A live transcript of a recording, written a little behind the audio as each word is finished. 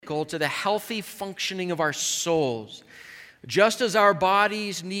critical to the healthy functioning of our souls. Just as our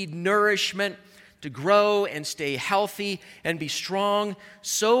bodies need nourishment to grow and stay healthy and be strong,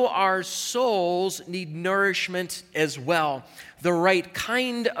 so our souls need nourishment as well. The right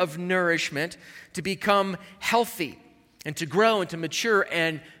kind of nourishment to become healthy and to grow and to mature.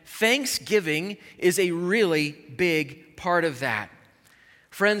 And thanksgiving is a really big part of that.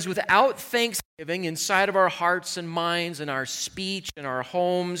 Friends, without thanksgiving inside of our hearts and minds and our speech and our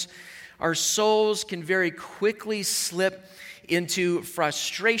homes, our souls can very quickly slip into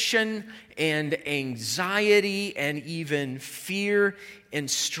frustration and anxiety and even fear and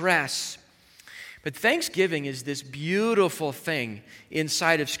stress. But thanksgiving is this beautiful thing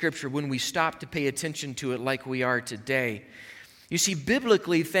inside of Scripture when we stop to pay attention to it like we are today. You see,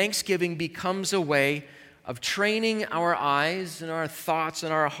 biblically, thanksgiving becomes a way of training our eyes and our thoughts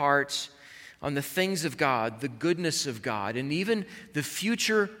and our hearts on the things of God, the goodness of God, and even the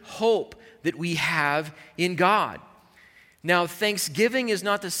future hope that we have in God. Now, thanksgiving is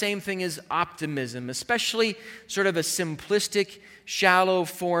not the same thing as optimism, especially sort of a simplistic, shallow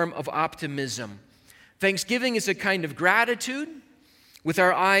form of optimism. Thanksgiving is a kind of gratitude with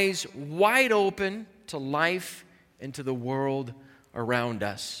our eyes wide open to life and to the world around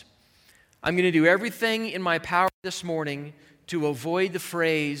us. I'm going to do everything in my power this morning to avoid the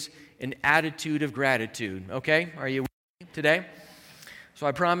phrase, an attitude of gratitude. Okay? Are you with me today? So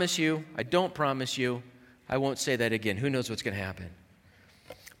I promise you, I don't promise you, I won't say that again. Who knows what's going to happen?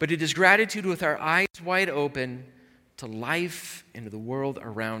 But it is gratitude with our eyes wide open to life and to the world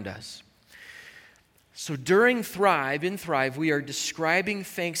around us. So during Thrive, we are describing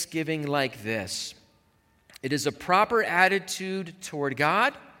thanksgiving like this. It is a proper attitude toward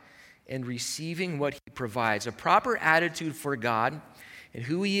God and receiving what He provides. A proper attitude for God and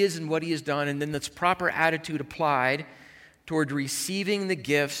who He is and what He has done, and then this proper attitude applied toward receiving the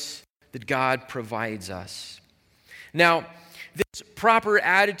gifts that God provides us. Now, this proper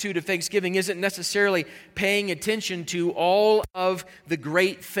attitude of thanksgiving isn't necessarily paying attention to all of the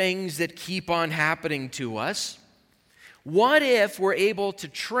great things that keep on happening to us. What if we're able to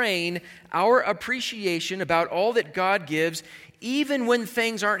train our appreciation about all that God gives, even when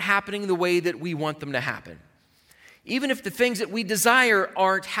things aren't happening the way that we want them to happen? Even if the things that we desire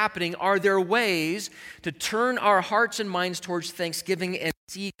aren't happening, are there ways to turn our hearts and minds towards thanksgiving and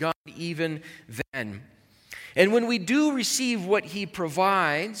see God even then? And when we do receive what He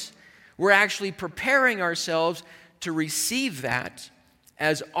provides, we're actually preparing ourselves to receive that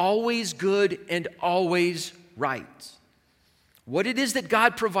as always good and always right. What it is that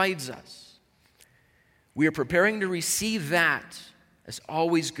God provides us, we are preparing to receive that as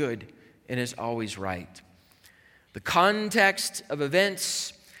always good and as always right. The context of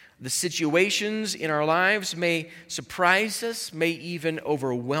events, the situations in our lives may surprise us, may even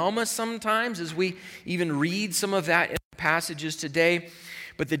overwhelm us sometimes as we even read some of that in passages today.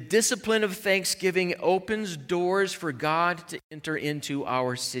 But the discipline of thanksgiving opens doors for God to enter into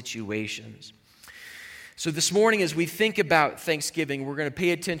our situations. So this morning, as we think about thanksgiving, we're going to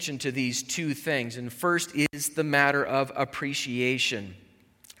pay attention to these two things. And first is the matter of appreciation.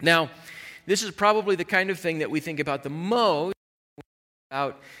 Now, this is probably the kind of thing that we think about the most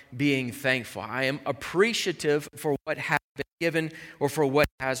about being thankful. I am appreciative for what has been given or for what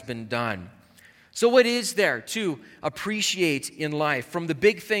has been done. So what is there to appreciate in life? From the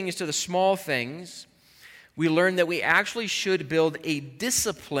big things to the small things, we learn that we actually should build a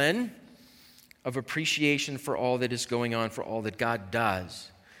discipline of appreciation for all that is going on, for all that God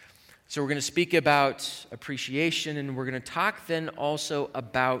does. So we're going to speak about appreciation, and we're going to talk then also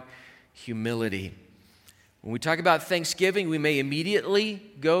about humility. When we talk about thanksgiving, we may immediately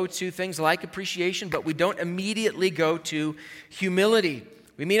go to things like appreciation, but we don't immediately go to humility.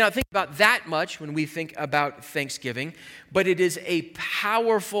 We may not think about that much when we think about thanksgiving, but it is a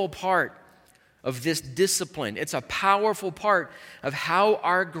powerful part of this discipline. It's a powerful part of how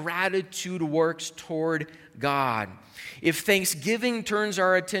our gratitude works toward God. If thanksgiving turns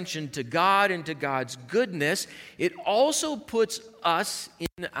our attention to God and to God's goodness, it also puts us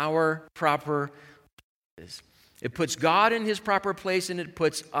in our proper places. It puts God in His proper place, and it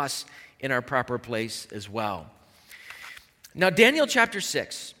puts us in our proper place as well. Now, Daniel chapter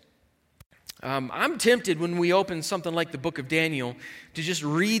 6. I'm tempted when we open something like the book of Daniel to just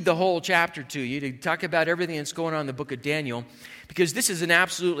read the whole chapter to you, to talk about everything that's going on in the book of Daniel, because this is an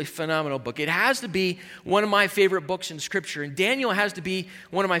absolutely phenomenal book. It has to be one of my favorite books in Scripture, and Daniel has to be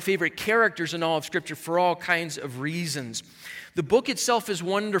one of my favorite characters in all of Scripture for all kinds of reasons. The book itself is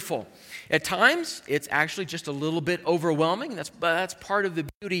wonderful. At times, it's actually just a little bit overwhelming. That's part of the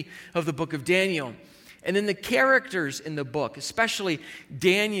beauty of the book of Daniel. And then the characters in the book, especially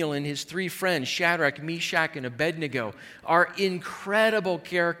Daniel and his three friends, Shadrach, Meshach, and Abednego, are incredible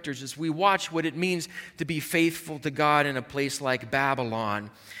characters as we watch what it means to be faithful to God in a place like Babylon.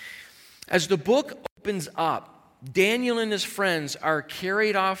 As the book opens up, Daniel and his friends are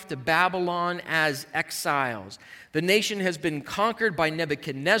carried off to Babylon as exiles. The nation has been conquered by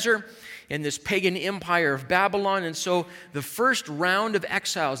Nebuchadnezzar and this pagan empire of Babylon. And so the first round of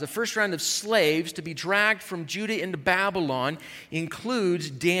exiles, the first round of slaves to be dragged from Judah into Babylon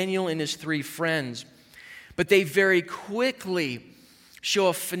includes Daniel and his three friends. But they very quickly show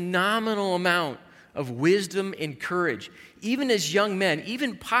a phenomenal amount of wisdom and courage. Even as young men,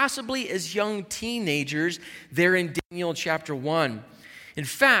 even possibly as young teenagers, there in Daniel chapter 1. In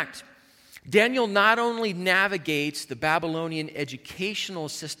fact, Daniel not only navigates the Babylonian educational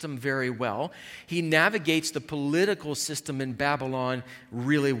system very well, he navigates the political system in Babylon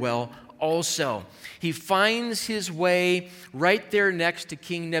really well also. He finds his way right there next to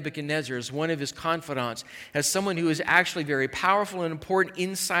King Nebuchadnezzar as one of his confidants, as someone who is actually very powerful and important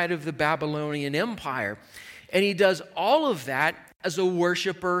inside of the Babylonian Empire. And he does all of that as a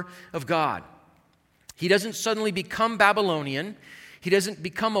worshiper of God. He doesn't suddenly become Babylonian. He doesn't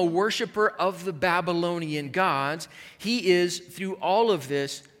become a worshiper of the Babylonian gods. He is, through all of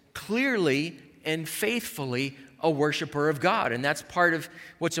this, clearly and faithfully a worshiper of God. And that's part of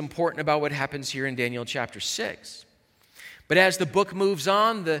what's important about what happens here in Daniel chapter 6. But as the book moves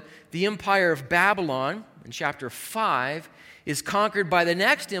on, the empire of Babylon, in chapter 5, is conquered by the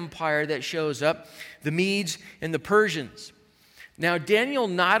next empire that shows up, the Medes and the Persians. Now, Daniel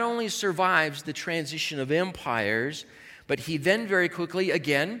not only survives the transition of empires, but he then very quickly,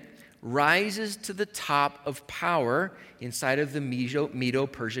 again, rises to the top of power inside of the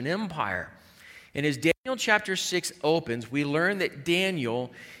Medo-Persian Empire. And as Daniel chapter 6 opens, we learn that Daniel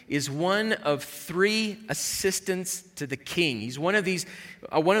is one of three assistants to the king. He's one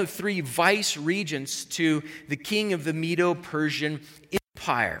of three vice regents to the king of the Medo-Persian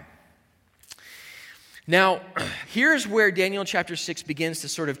Empire. Now, here's where Daniel chapter 6 begins to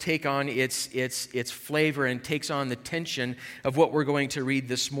sort of take on its flavor and takes on the tension of what we're going to read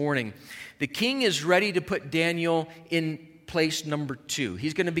this morning. The king is ready to put Daniel in place number 2.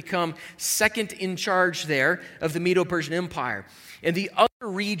 He's going to become second in charge there of the Medo-Persian Empire. And the other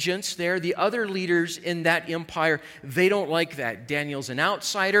regents there, the other leaders in that empire, they don't like that. Daniel's an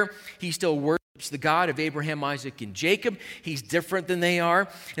outsider. He still worships the God of Abraham, Isaac, and Jacob. He's different than they are,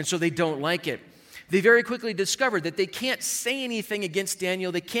 and so they don't like it. They very quickly discovered that they can't say anything against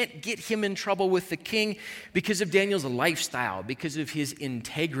Daniel. They can't get him in trouble with the king because of Daniel's lifestyle, because of his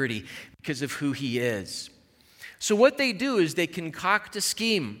integrity, because of who he is. So what they do is they concoct a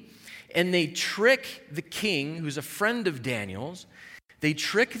scheme, and they trick the king, who's a friend of Daniel's. They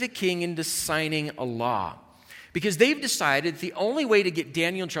trick the king into signing a law because they've decided the only way to get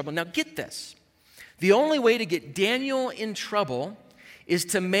Daniel in trouble, now get this, the only way to get Daniel in trouble is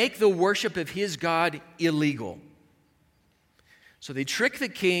to make the worship of his God illegal. So they trick the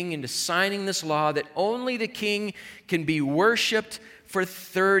king into signing this law that only the king can be worshiped for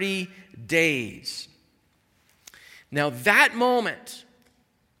 30 days. Now that moment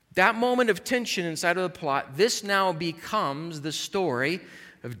of tension inside of the plot, this now becomes the story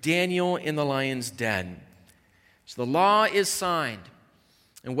of Daniel in the lion's den. So the law is signed.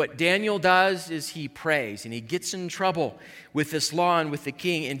 And what Daniel does is he prays, and he gets in trouble with this law and with the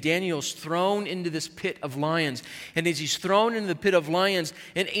king, and Daniel's thrown into this pit of lions. And as he's thrown into the pit of lions,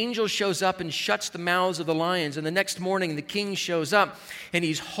 an angel shows up and shuts the mouths of the lions. And the next morning, the king shows up, and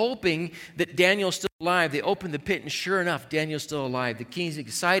he's hoping that Daniel's still alive. They open the pit, and sure enough, Daniel's still alive. The king's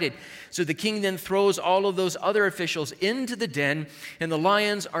excited. So the king then throws all of those other officials into the den, and the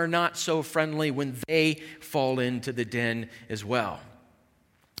lions are not so friendly when they fall into the den as well.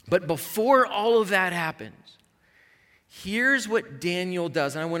 But before all of that happens, here's what Daniel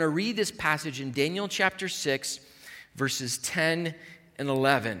does. And I want to read this passage in Daniel chapter 6, verses 10 and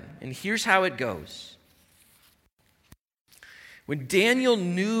 11. And here's how it goes. When Daniel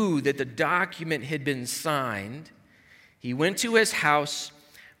knew that the document had been signed, he went to his house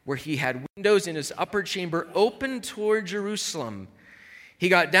where he had windows in his upper chamber open toward Jerusalem. He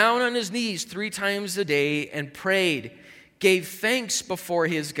got down on his knees 3 times a day and prayed, gave thanks before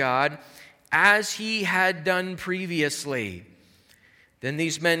his God as he had done previously. Then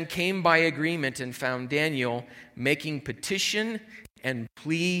these men came by agreement and found Daniel making petition and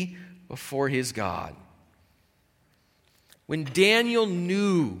plea before his God. When Daniel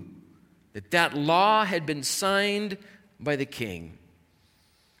knew that law had been signed by the king,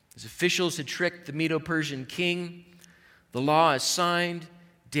 his officials had tricked the Medo-Persian king, the law is signed,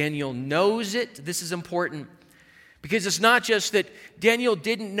 Daniel knows it. This is important because it's not just that Daniel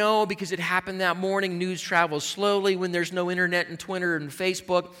didn't know because it happened that morning. News travels slowly when there's no internet and Twitter and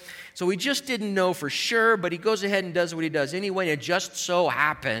Facebook. So he just didn't know for sure, but he goes ahead and does what he does anyway. It just so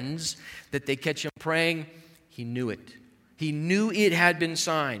happens that they catch him praying. He knew it. He knew it had been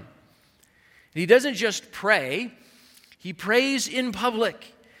signed. And he doesn't just pray. He prays in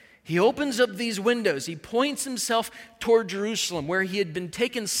public. He opens up these windows. He points himself toward Jerusalem, where he had been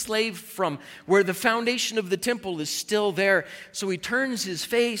taken slave from, where the foundation of the temple is still there. So he turns his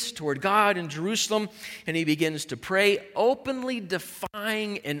face toward God in Jerusalem, and he begins to pray, openly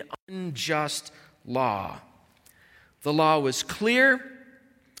defying an unjust law. The law was clear.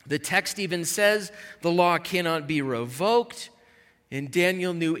 The text even says the law cannot be revoked, and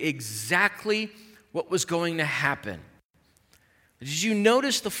Daniel knew exactly what was going to happen. Did you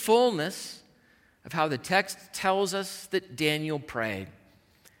notice the fullness of how the text tells us that Daniel prayed?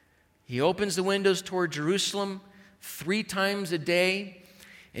 He opens the windows toward Jerusalem 3 times a day,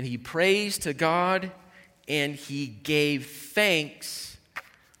 and he prays to God, and he gave thanks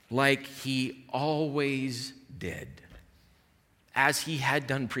like he always did, as he had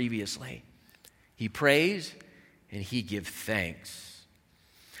done previously. He prays, and he gives thanks.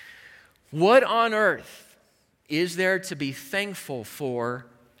 What on earth is there to be thankful for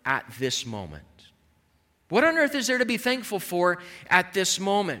at this moment? What on earth is there to be thankful for at this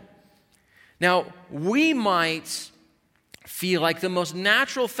moment? Now, we might feel like the most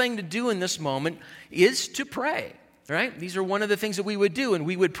natural thing to do in this moment is to pray, right? These are one of the things that we would do, and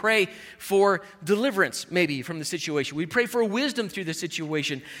we would pray for deliverance, maybe, from the situation. We'd pray for wisdom through the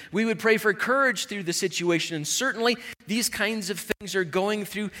situation. We would pray for courage through the situation, and certainly these kinds of things are going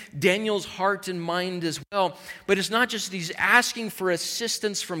through Daniel's heart and mind as well. But it's not just that he's asking for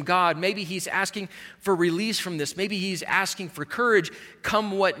assistance from God. Maybe he's asking for release from this. Maybe he's asking for courage,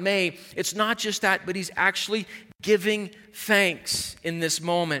 come what may. It's not just that, but he's actually giving thanks in this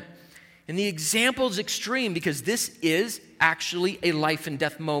moment. And the example is extreme because this is actually a life and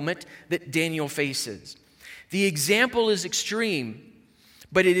death moment that Daniel faces. The example is extreme,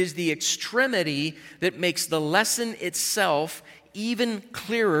 but it is the extremity that makes the lesson itself even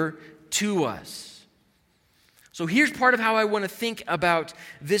clearer to us. So here's part of how I want to think about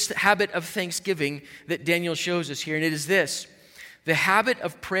this habit of thanksgiving that Daniel shows us here, and it is this. The habit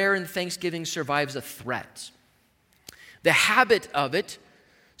of prayer and thanksgiving survives a threat. The habit of it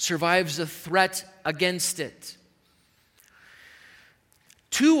survives a threat against it.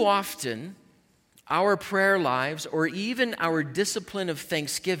 Too often, our prayer lives or even our discipline of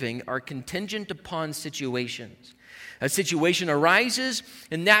thanksgiving are contingent upon situations. A situation arises,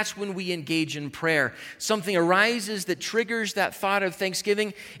 and that's when we engage in prayer. Something arises that triggers that thought of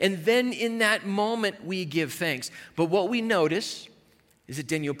thanksgiving, and then in that moment we give thanks. But what we notice is that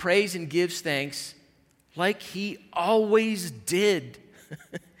Daniel prays and gives thanks like he always did.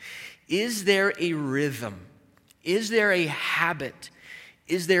 Is there a rhythm? Is there a habit?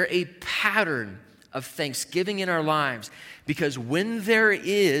 Is there a pattern of thanksgiving in our lives? Because when there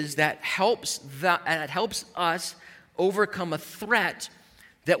is, that helps us overcome a threat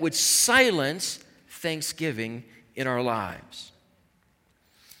that would silence thanksgiving in our lives.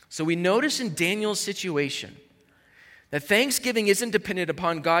 So we notice in Daniel's situation that thanksgiving isn't dependent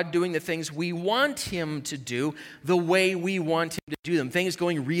upon God doing the things we want him to do the way we want him to do them. Things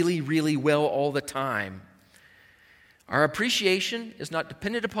going really, really well all the time. Our appreciation is not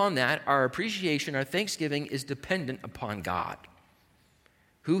dependent upon that. Our appreciation, our thanksgiving is dependent upon God.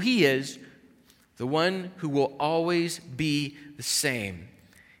 Who he is, the one who will always be the same.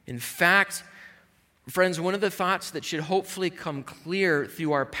 In fact, friends, one of the thoughts that should hopefully come clear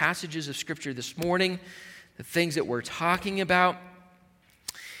through our passages of Scripture this morning, the things that we're talking about,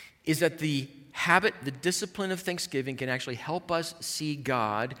 is that the habit, the discipline of thanksgiving can actually help us see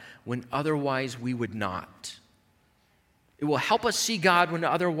God when otherwise we would not. It will help us see God when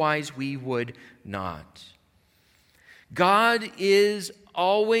otherwise we would not. God is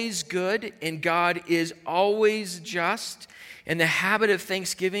always good and God is always just, and the habit of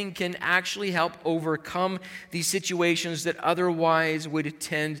thanksgiving can actually help overcome these situations that otherwise would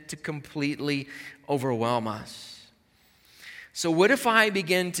tend to completely overwhelm us. So what if I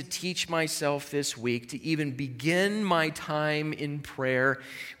begin to teach myself this week to even begin my time in prayer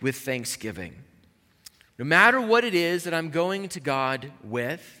with thanksgiving? No matter what it is that I'm going to God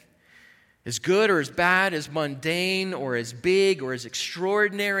with, as good or as bad, as mundane or as big or as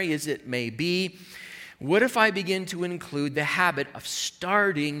extraordinary as it may be, what if I begin to include the habit of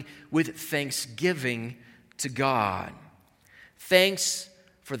starting with thanksgiving to God? Thanks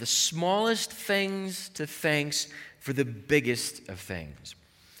for the smallest things to thanks for the biggest of things.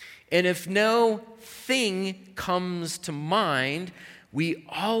 And if no thing comes to mind, we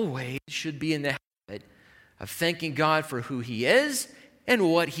always should be in the habit of thanking God for who He is and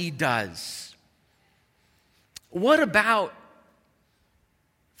what He does. What about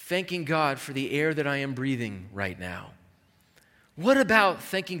thanking God for the air that I am breathing right now? What about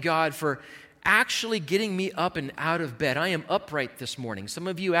thanking God for actually getting me up and out of bed? I am upright this morning. Some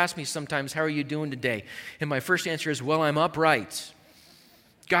of you ask me sometimes, how are you doing today? And my first answer is, well, I'm upright.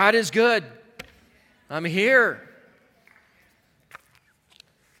 God is good. I'm here.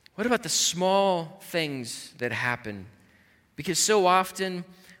 What about the small things that happen? Because so often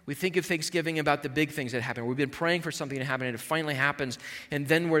we think of Thanksgiving about the big things that happen. We've been praying for something to happen and it finally happens, and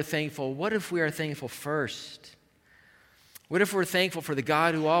then we're thankful. What if we are thankful first? What if we're thankful for the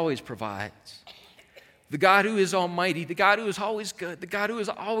God who always provides, the God who is almighty, the God who is always good, the God who is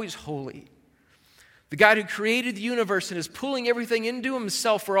always holy, the God who created the universe and is pulling everything into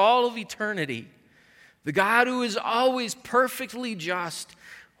Himself for all of eternity, the God who is always perfectly just?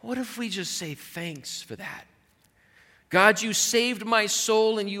 What if we just say thanks for that? God, you saved my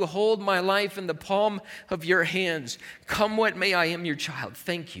soul and you hold my life in the palm of your hands. Come what may, I am your child.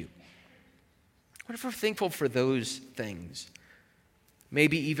 Thank you. What if we're thankful for those things?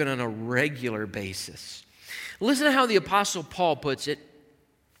 Maybe even on a regular basis. Listen to how the Apostle Paul puts it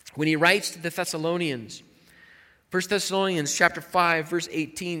when he writes to the Thessalonians. 1 Thessalonians chapter 5, verse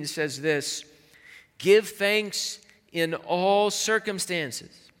 18 says this: "Give thanks in all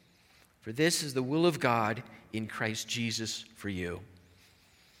circumstances, for this is the will of God in Christ Jesus for you."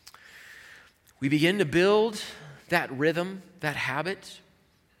 We begin to build that rhythm, that habit.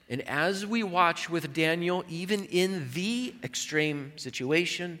 And as we watch with Daniel, even in the extreme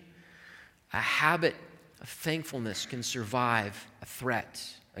situation, a habit of thankfulness can survive a threat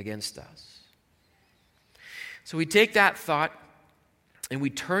against us. So we take that thought and we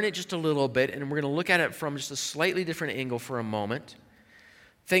turn it just a little bit, and we're going to look at it from just a slightly different angle for a moment.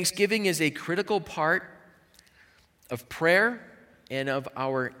 Thanksgiving is a critical part of prayer and of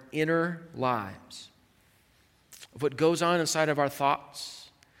our inner lives, of what goes on inside of our thoughts,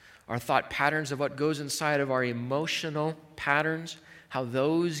 our thought patterns, of what goes inside of our emotional patterns, how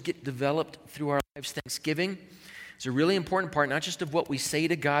those get developed through our lives. Thanksgiving is a really important part, not just of what we say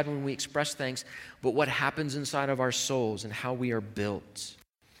to God when we express thanks, but what happens inside of our souls and how we are built.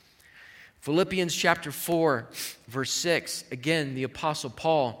 Philippians chapter 4, verse 6, again, the Apostle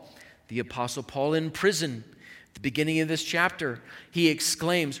Paul in prison. At the beginning of this chapter, he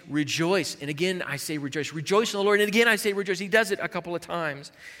exclaims, "Rejoice." And again, I say rejoice. Rejoice in the Lord. And again, I say rejoice. He does it a couple of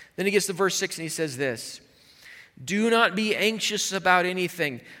times. Then he gets to verse 6 and he says this: "Do not be anxious about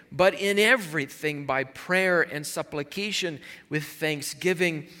anything, but in everything by prayer and supplication with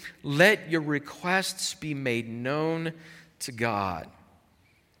thanksgiving, let your requests be made known to God."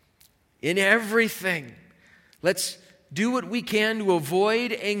 In everything, let's do what we can to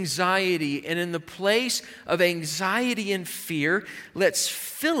avoid anxiety. And in the place of anxiety and fear, let's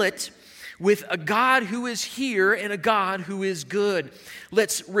fill it with a God who is here and a God who is good.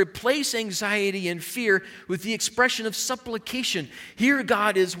 Let's replace anxiety and fear with the expression of supplication. Here,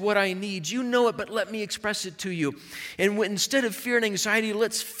 God, is what I need. You know it, but let me express it to you. And instead of fear and anxiety,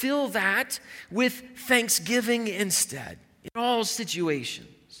 let's fill that with thanksgiving instead, in all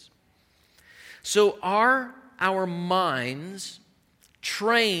situations. So are our minds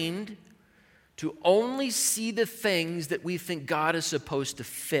trained to only see the things that we think God is supposed to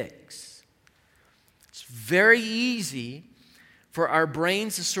fix? It's very easy for our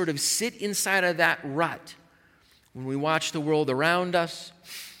brains to sort of sit inside of that rut when we watch the world around us,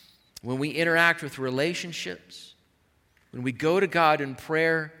 when we interact with relationships, when we go to God in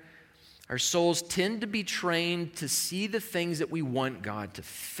prayer. Our souls tend to be trained to see the things that we want God to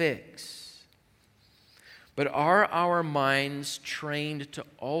fix. But are our minds trained to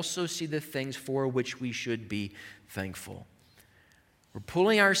also see the things for which we should be thankful? We're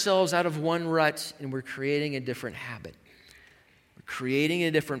pulling ourselves out of one rut and we're creating a different habit. We're creating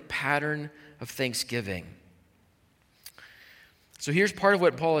a different pattern of thanksgiving. So here's part of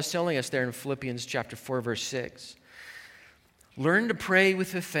what Paul is telling us there in Philippians chapter 4, verse 6. Learn to pray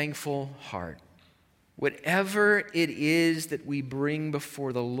with a thankful heart. Whatever it is that we bring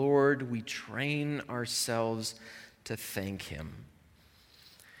before the Lord, we train ourselves to thank Him.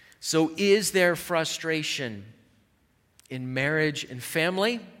 So is there frustration in marriage and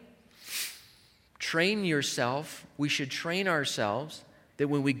family? Train yourself. We should train ourselves that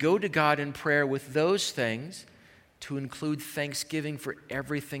when we go to God in prayer with those things, to include thanksgiving for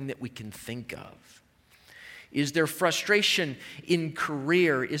everything that we can think of. Is there frustration in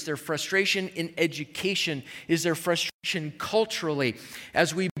career? Is there frustration in education? Is there frustration culturally?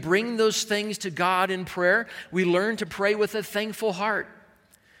 As we bring those things to God in prayer, we learn to pray with a thankful heart,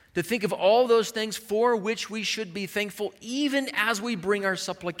 to think of all those things for which we should be thankful, even as we bring our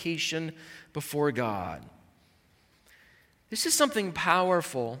supplication before God. This is something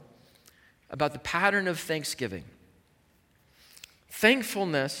powerful about the pattern of thanksgiving.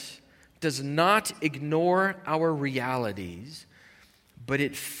 Thankfulness does not ignore our realities, but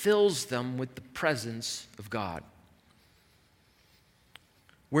it fills them with the presence of God.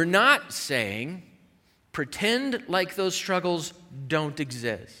 We're not saying, pretend like those struggles don't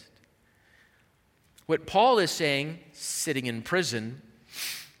exist. What Paul is saying, sitting in prison,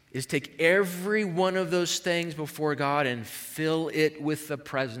 is take every one of those things before God and fill it with the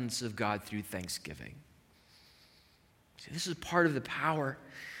presence of God through thanksgiving. See, this is part of the power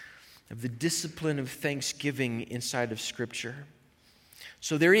of the discipline of thanksgiving inside of Scripture.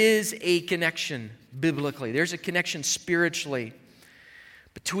 So there is a connection biblically, there's a connection spiritually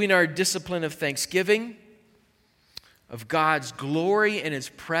between our discipline of thanksgiving, of God's glory and His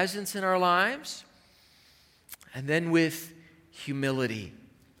presence in our lives, and then with humility,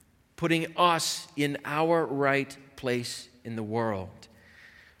 putting us in our right place in the world.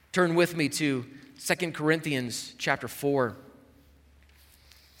 Turn with me to 2 Corinthians chapter 4.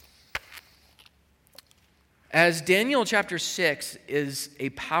 As Daniel chapter 6 is a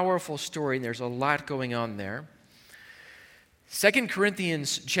powerful story, and there's a lot going on there, 2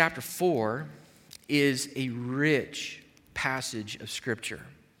 Corinthians chapter 4 is a rich passage of Scripture.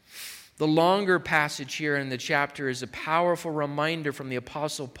 The longer passage here in the chapter is a powerful reminder from the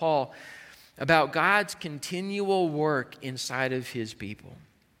Apostle Paul about God's continual work inside of His people.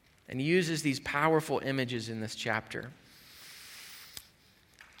 And he uses these powerful images in this chapter.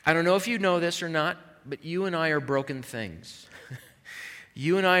 I don't know if you know this or not, but you and I are broken things.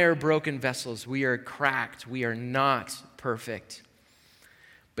 You and I are broken vessels. We are cracked. We are not perfect.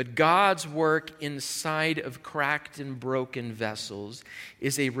 But God's work inside of cracked and broken vessels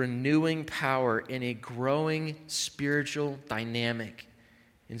is a renewing power and a growing spiritual dynamic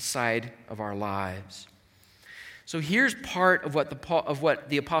inside of our lives. So here's part of what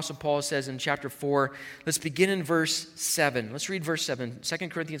the Apostle Paul says in chapter 4. Let's begin in verse 7. Let's read verse 7. 2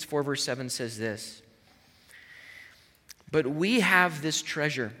 Corinthians 4 verse 7 says this. But we have this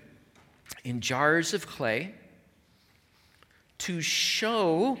treasure in jars of clay to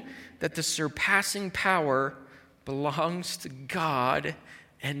show that the surpassing power belongs to God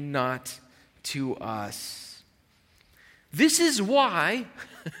and not to us. This is why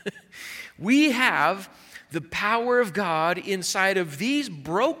we have the power of God inside of these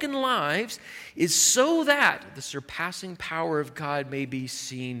broken lives, is so that the surpassing power of God may be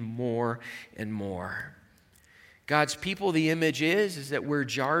seen more and more. God's people, the image is that we're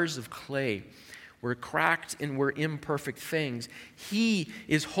jars of clay. We're cracked and we're imperfect things. He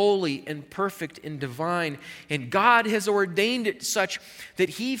is holy and perfect and divine. And God has ordained it such that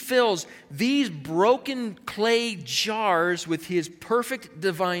He fills these broken clay jars with His perfect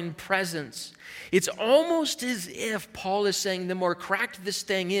divine presence. It's almost as if Paul is saying the more cracked this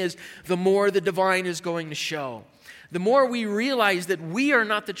thing is, the more the divine is going to show. The more we realize that we are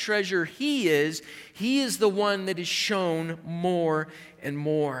not the treasure He is the one that is shown more and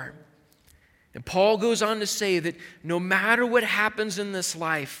more. And Paul goes on to say that no matter what happens in this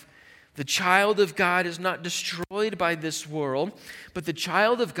life, the child of God is not destroyed by this world, but the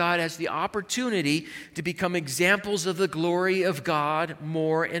child of God has the opportunity to become examples of the glory of God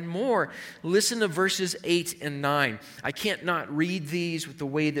more and more. Listen to verses 8 and 9. I can't not read these with the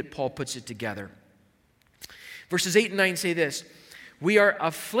way that Paul puts it together. Verses 8 and 9 say this: we are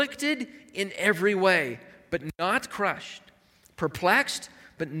afflicted in every way, but not crushed, perplexed,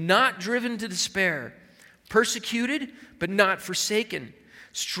 but not driven to despair, persecuted, but not forsaken,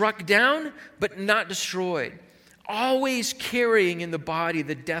 struck down, but not destroyed, always carrying in the body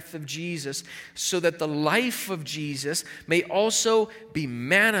the death of Jesus, so that the life of Jesus may also be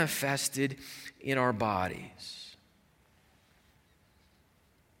manifested in our bodies.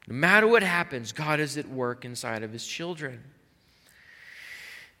 No matter what happens, God is at work inside of His children.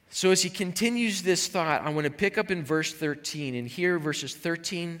 So as he continues this thought, I want to pick up in verse 13 and hear verses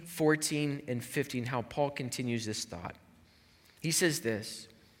 13, 14, and 15, how Paul continues this thought. He says this: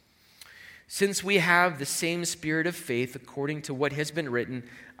 since we have the same spirit of faith, according to what has been written,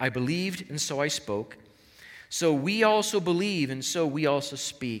 I believed and so I spoke, so we also believe and so we also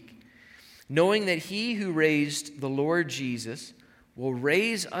speak, knowing that He who raised the Lord Jesus will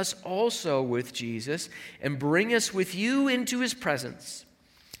raise us also with Jesus and bring us with you into His presence.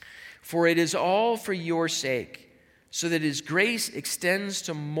 For it is all for your sake, so that His grace extends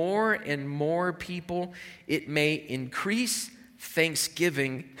to more and more people. It may increase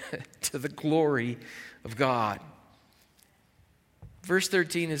thanksgiving to the glory of God. Verse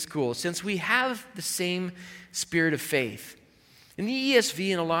 13 is cool. Since we have the same spirit of faith. In the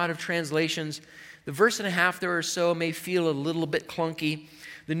ESV and a lot of translations, the verse and a half there or so may feel a little bit clunky.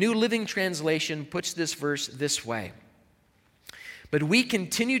 The New Living Translation puts this verse this way. But we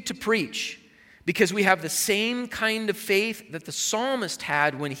continue to preach because we have the same kind of faith that the psalmist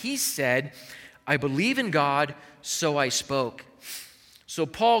had when he said, I believe in God, so I spoke. So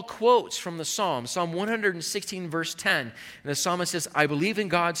Paul quotes from the Psalm, Psalm 116, verse 10. And the psalmist says, I believe in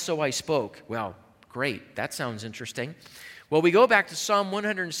God, so I spoke. Well, great. That sounds interesting. Well, we go back to Psalm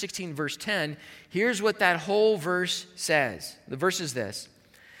 116, verse 10. Here's what that whole verse says. The verse is this.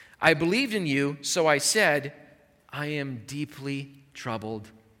 I believed in you, so I said, I am deeply troubled,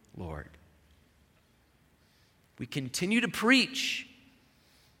 Lord. We continue to preach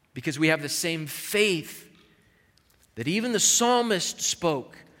because we have the same faith that even the psalmist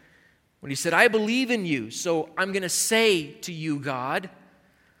spoke when he said, I believe in you, so I'm going to say to you, God,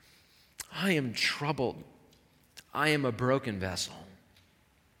 I am troubled. I am a broken vessel.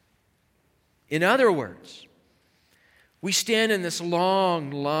 In other words, we stand in this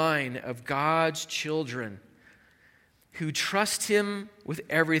long line of God's children who trust Him with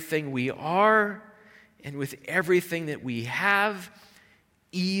everything we are and with everything that we have,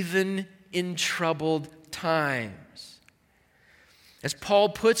 even in troubled times. As Paul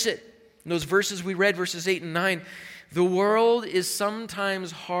puts it in those verses we read, verses 8 and 9, the world is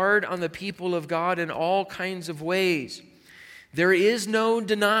sometimes hard on the people of God in all kinds of ways. There is no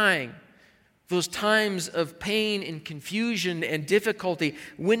denying those times of pain and confusion and difficulty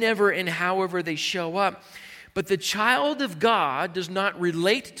whenever and however they show up. But the child of God does not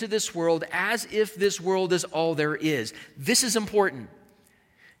relate to this world as if this world is all there is. This is important.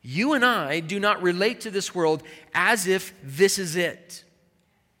 You and I do not relate to this world as if this is it.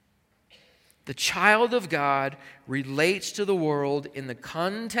 The child of God relates to the world in the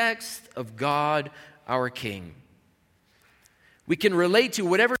context of God, our King. We can relate to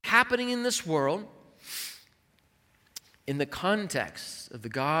whatever's happening in this world in the context of the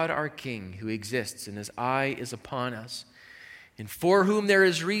God, our King, who exists and His eye is upon us, and for whom there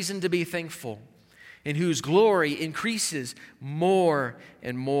is reason to be thankful, and whose glory increases more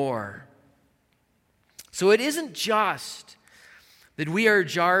and more. So it isn't just that we are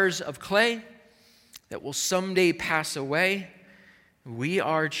jars of clay that will someday pass away. We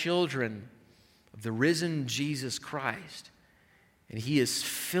are children of the risen Jesus Christ, and He is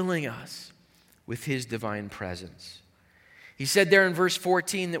filling us with His divine presence. He said there in verse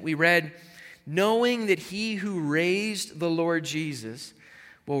 14 that we read, knowing that He who raised the Lord Jesus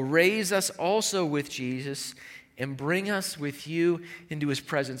will raise us also with Jesus and bring us with you into His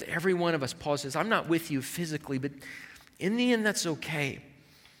presence. Every one of us, Paul says, I'm not with you physically, but in the end, that's okay.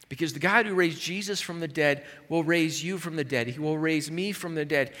 Because the God who raised Jesus from the dead will raise you from the dead. He will raise me from the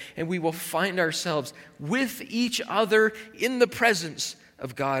dead. And we will find ourselves with each other in the presence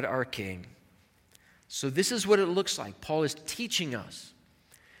of God our King. So this is what it looks like. Paul is teaching us.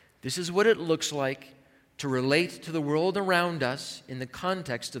 This is what it looks like to relate to the world around us in the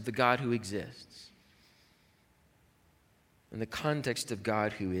context of the God who exists. In the context of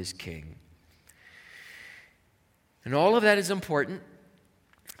God who is King. And all of that is important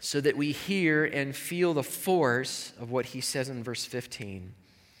so that we hear and feel the force of what he says in verse 15.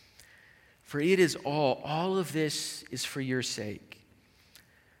 For it is all of this is for your sake,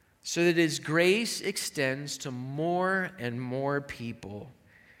 so that His grace extends to more and more people.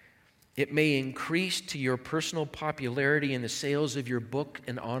 It may increase to your personal popularity in the sales of your book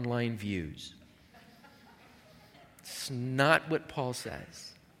and online views. It's not what Paul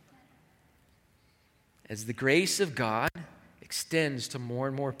says. As the grace of God extends to more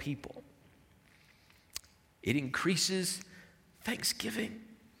and more people, it increases thanksgiving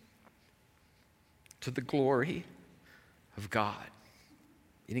to the glory of God.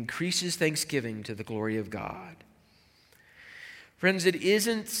 It increases thanksgiving to the glory of God. Friends, it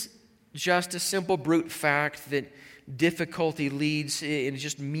isn't just a simple brute fact that difficulty leads, it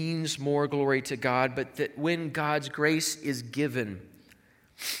just means more glory to God, but that when God's grace is given,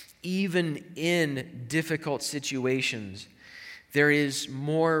 even in difficult situations, there is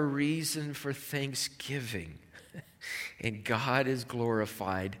more reason for thanksgiving, and God is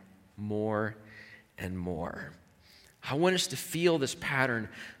glorified more and more. I want us to feel this pattern.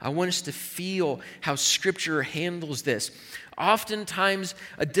 I want us to feel how Scripture handles this. Oftentimes,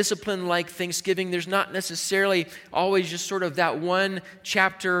 a discipline like Thanksgiving, there's not necessarily always just sort of that one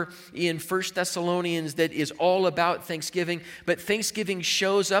chapter in 1 Thessalonians that is all about Thanksgiving, but Thanksgiving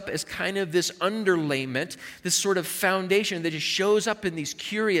shows up as kind of this underlayment, this sort of foundation that just shows up in these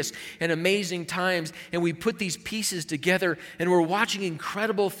curious and amazing times, and we put these pieces together, and we're watching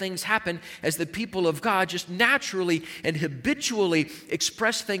incredible things happen as the people of God just naturally and habitually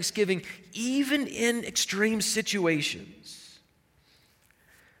express Thanksgiving even in extreme situations.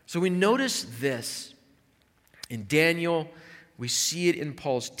 So we notice this in Daniel. We see it in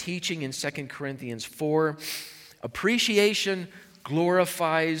Paul's teaching in 2 Corinthians 4. Appreciation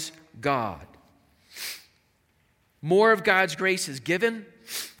glorifies God. More of God's grace is given,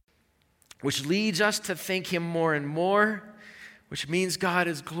 which leads us to thank Him more and more, which means God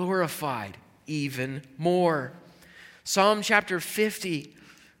is glorified even more. Psalm chapter 50,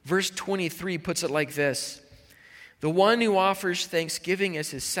 verse 23 puts it like this: the one who offers thanksgiving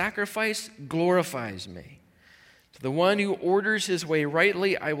as his sacrifice glorifies me. To the one who orders his way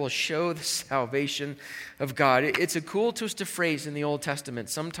rightly, I will show the salvation of God. It's a cool twist of phrase in the Old Testament.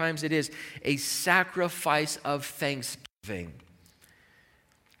 Sometimes it is a sacrifice of thanksgiving.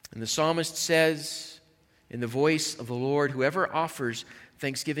 And the psalmist says in the voice of the Lord, whoever offers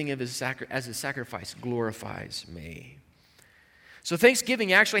thanksgiving as a sacrifice glorifies me. So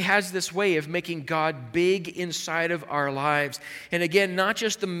Thanksgiving actually has this way of making God big inside of our lives. And again, not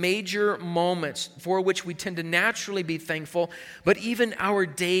just the major moments for which we tend to naturally be thankful, but even our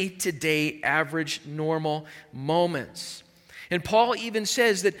day-to-day average normal moments. And Paul even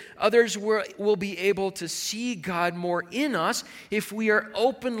says that others will be able to see God more in us if we are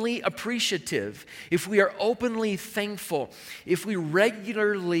openly appreciative, if we are openly thankful, if we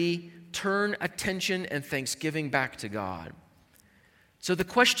regularly turn attention and thanksgiving back to God. So the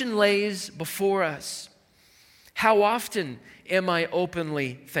question lays before us: how often am I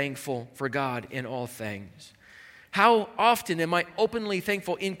openly thankful for God in all things? How often am I openly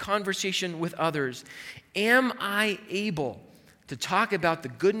thankful in conversation with others? Am I able to talk about the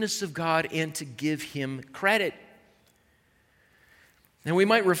goodness of God and to give Him credit? And we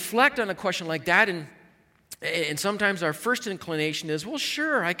might reflect on a question like that, and sometimes our first inclination is, well,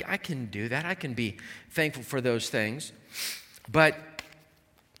 sure, I can do that. I can be thankful for those things. But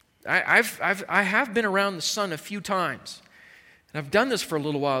I have been around the sun a few times, and I've done this for a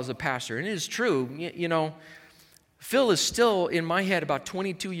little while as a pastor, and it is true. You know, Phil is still, in my head, about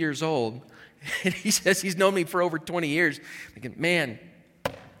 22 years old, and he says he's known me for over 20 years. I'm thinking, man,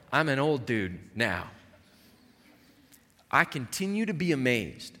 I'm an old dude now. I continue to be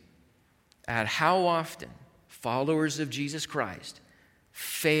amazed at how often followers of Jesus Christ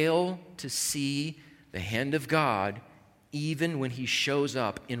fail to see the hand of God even when He shows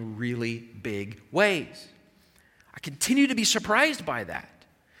up in really big ways. I continue to be surprised by that.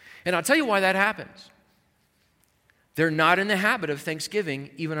 And I'll tell you why that happens. They're not in the habit of thanksgiving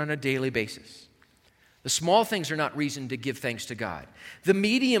even on a daily basis. The small things are not reason to give thanks to God. The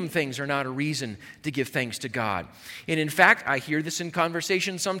medium things are not a reason to give thanks to God. And in fact, I hear this in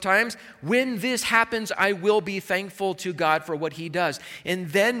conversation sometimes: when this happens, I will be thankful to God for what He does. And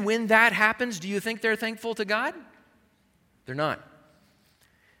then when that happens, do you think they're thankful to God? They're not.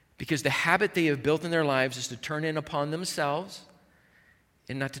 Because the habit they have built in their lives is to turn in upon themselves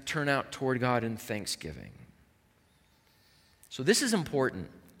and not to turn out toward God in thanksgiving. So this is important.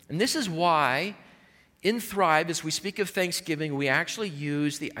 And this is why in Thrive, as we speak of thanksgiving, we actually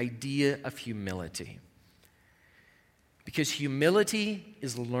use the idea of humility. Because humility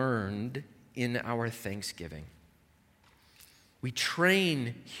is learned in our thanksgiving. We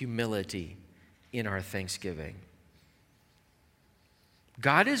train humility in our thanksgiving.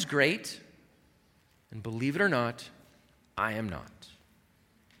 God is great, and believe it or not, I am not.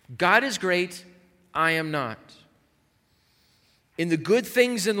 God is great, I am not. In the good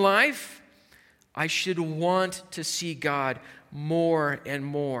things in life, I should want to see God more and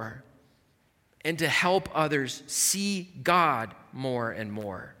more, and to help others see God more and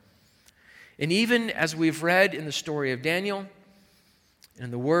more. And even as we've read in the story of Daniel,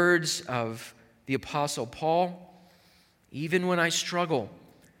 in the words of the Apostle Paul, even when I struggle,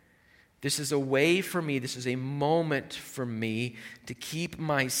 this is a way for me, this is a moment for me to keep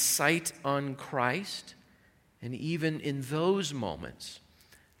my sight on Christ, and even in those moments,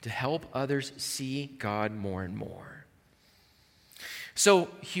 to help others see God more and more. So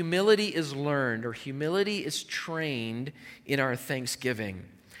humility is learned, or humility is trained in our thanksgiving.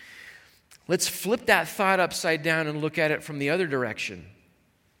 Let's flip that thought upside down and look at it from the other direction.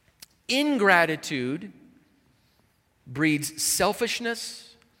 Ingratitude breeds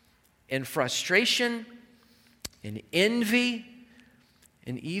selfishness and frustration and envy,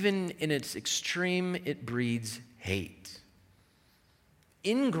 and even in its extreme, it breeds hate.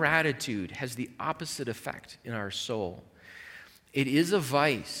 Ingratitude has the opposite effect in our soul. It is a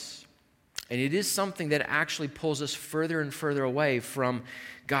vice, and it is something that actually pulls us further and further away from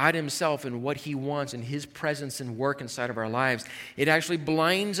God himself and what he wants and his presence and work inside of our lives. It actually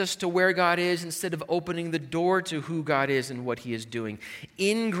blinds us to where God is instead of opening the door to who God is and what he is doing.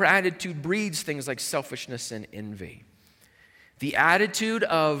 Ingratitude breeds things like selfishness and envy. The attitude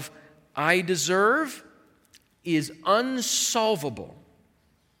of, I deserve, is unsolvable.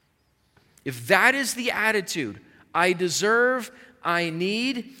 If that is the attitude, I deserve, I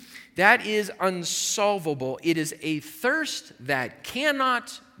need, that is unsolvable. It is a thirst that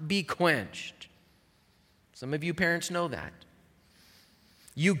cannot be quenched. Some of you parents know that.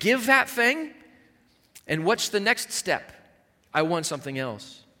 You give that thing, and what's the next step? I want something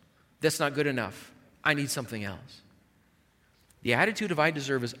else. That's not good enough. I need something else. The attitude of I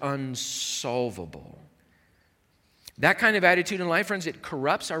deserve is unsolvable. That kind of attitude in life, friends, it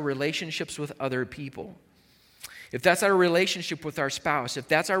corrupts our relationships with other people. If that's our relationship with our spouse, if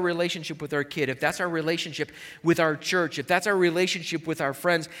that's our relationship with our kid, if that's our relationship with our church, if that's our relationship with our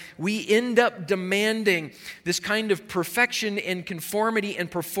friends, we end up demanding this kind of perfection and conformity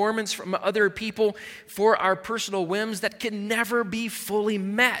and performance from other people for our personal whims that can never be fully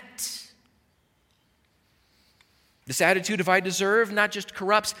met. This attitude of I deserve not just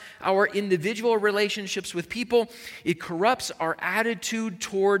corrupts our individual relationships with people, it corrupts our attitude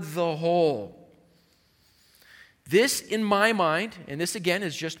toward the whole. This, in my mind, and this again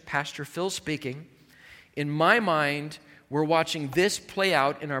is just Pastor Phil speaking, in my mind, we're watching this play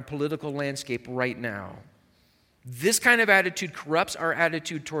out in our political landscape right now. This kind of attitude corrupts our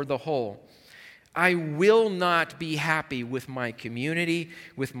attitude toward the whole. I will not be happy with my community,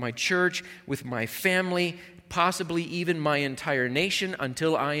 with my church, with my family, possibly even my entire nation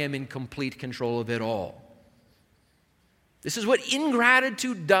until I am in complete control of it all. This is what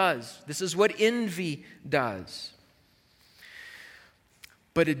ingratitude does. This is what envy does.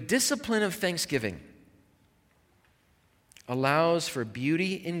 But a discipline of thanksgiving allows for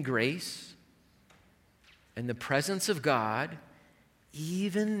beauty and grace and the presence of God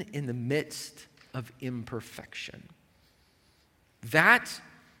even in the midst of imperfection. That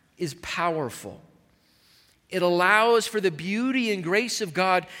is powerful. It allows for the beauty and grace of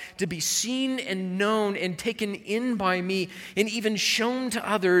God to be seen and known and taken in by me and even shown to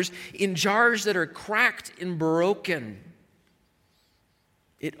others in jars that are cracked and broken.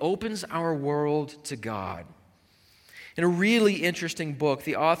 It opens our world to God. In a really interesting book,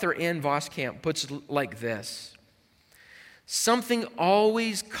 the author Ann Voskamp puts it like this: something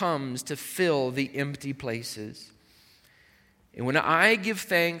always comes to fill the empty places. And when I give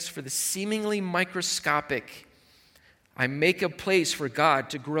thanks for the seemingly microscopic, I make a place for God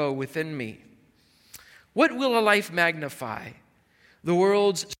to grow within me. What will a life magnify? The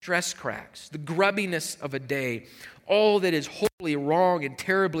world's stress cracks, the grubbiness of a day, all that is wholly wrong and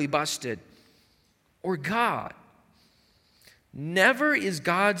terribly busted, or God? Never is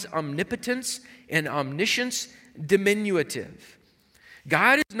God's omnipotence and omniscience diminutive.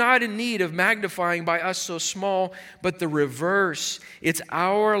 God is not in need of magnifying by us so small, but the reverse. It's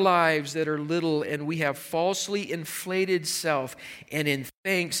our lives that are little, and we have falsely inflated self. And in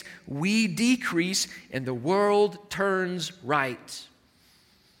thanks, we decrease, and the world turns right.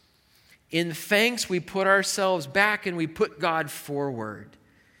 In thanks, we put ourselves back, and we put God forward.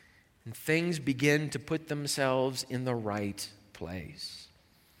 And things begin to put themselves in the right place.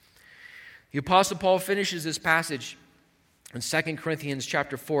 The Apostle Paul finishes this passage in 2 Corinthians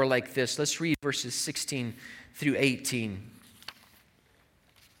chapter 4 like this. Let's read verses 16 through 18.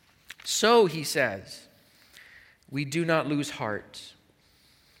 So, he says, we do not lose heart.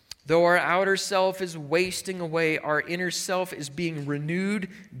 Though our outer self is wasting away, our inner self is being renewed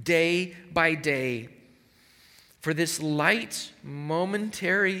day by day. For this light,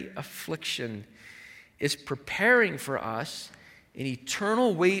 momentary affliction is preparing for us an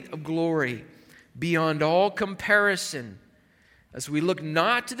eternal weight of glory beyond all comparison, as we look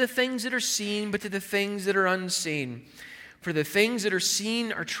not to the things that are seen, but to the things that are unseen. For the things that are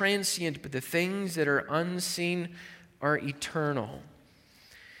seen are transient, but the things that are unseen are eternal.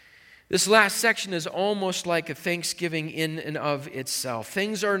 This last section is almost like a thanksgiving in and of itself.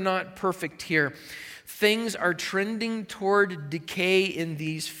 Things are not perfect here. Things are trending toward decay in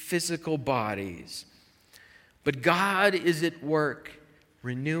these physical bodies. But God is at work,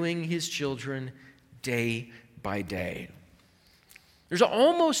 renewing his children day by day. There's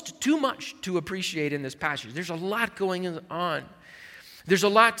almost too much to appreciate in this passage. There's a lot going on. There's a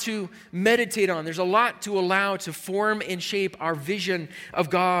lot to meditate on. There's a lot to allow to form and shape our vision of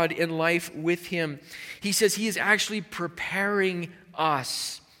God in life with Him. He says He is actually preparing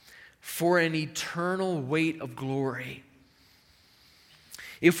us for an eternal weight of glory.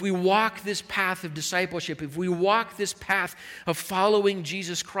 If we walk this path of discipleship, if we walk this path of following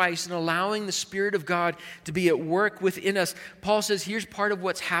Jesus Christ and allowing the Spirit of God to be at work within us, Paul says, here's part of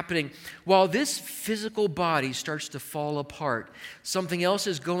what's happening. While this physical body starts to fall apart, something else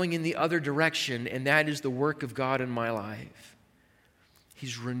is going in the other direction, and that is the work of God in my life.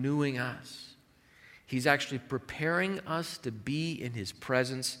 He's renewing us. He's actually preparing us to be in His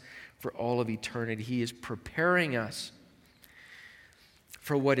presence for all of eternity. He is preparing us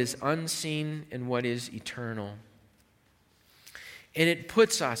for what is unseen and what is eternal. And it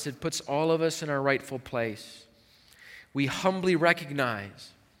puts all of us in our rightful place. We humbly recognize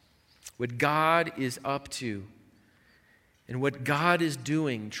what God is up to and what God is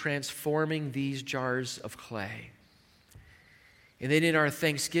doing, transforming these jars of clay. And then in our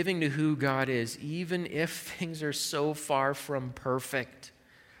thanksgiving to who God is, even if things are so far from perfect,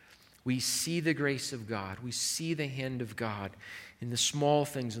 we see the grace of God. We see the hand of God in the small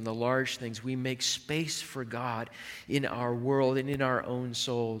things and the large things. We make space for God in our world and in our own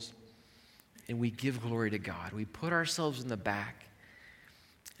souls. And we give glory to God. We put ourselves in the back.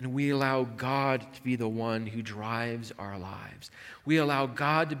 And we allow God to be the one who drives our lives. We allow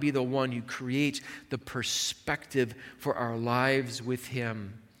God to be the one who creates the perspective for our lives with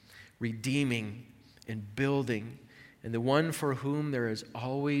Him, redeeming and building, and the one for whom there is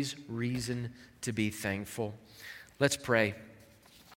always reason to be thankful. Let's pray.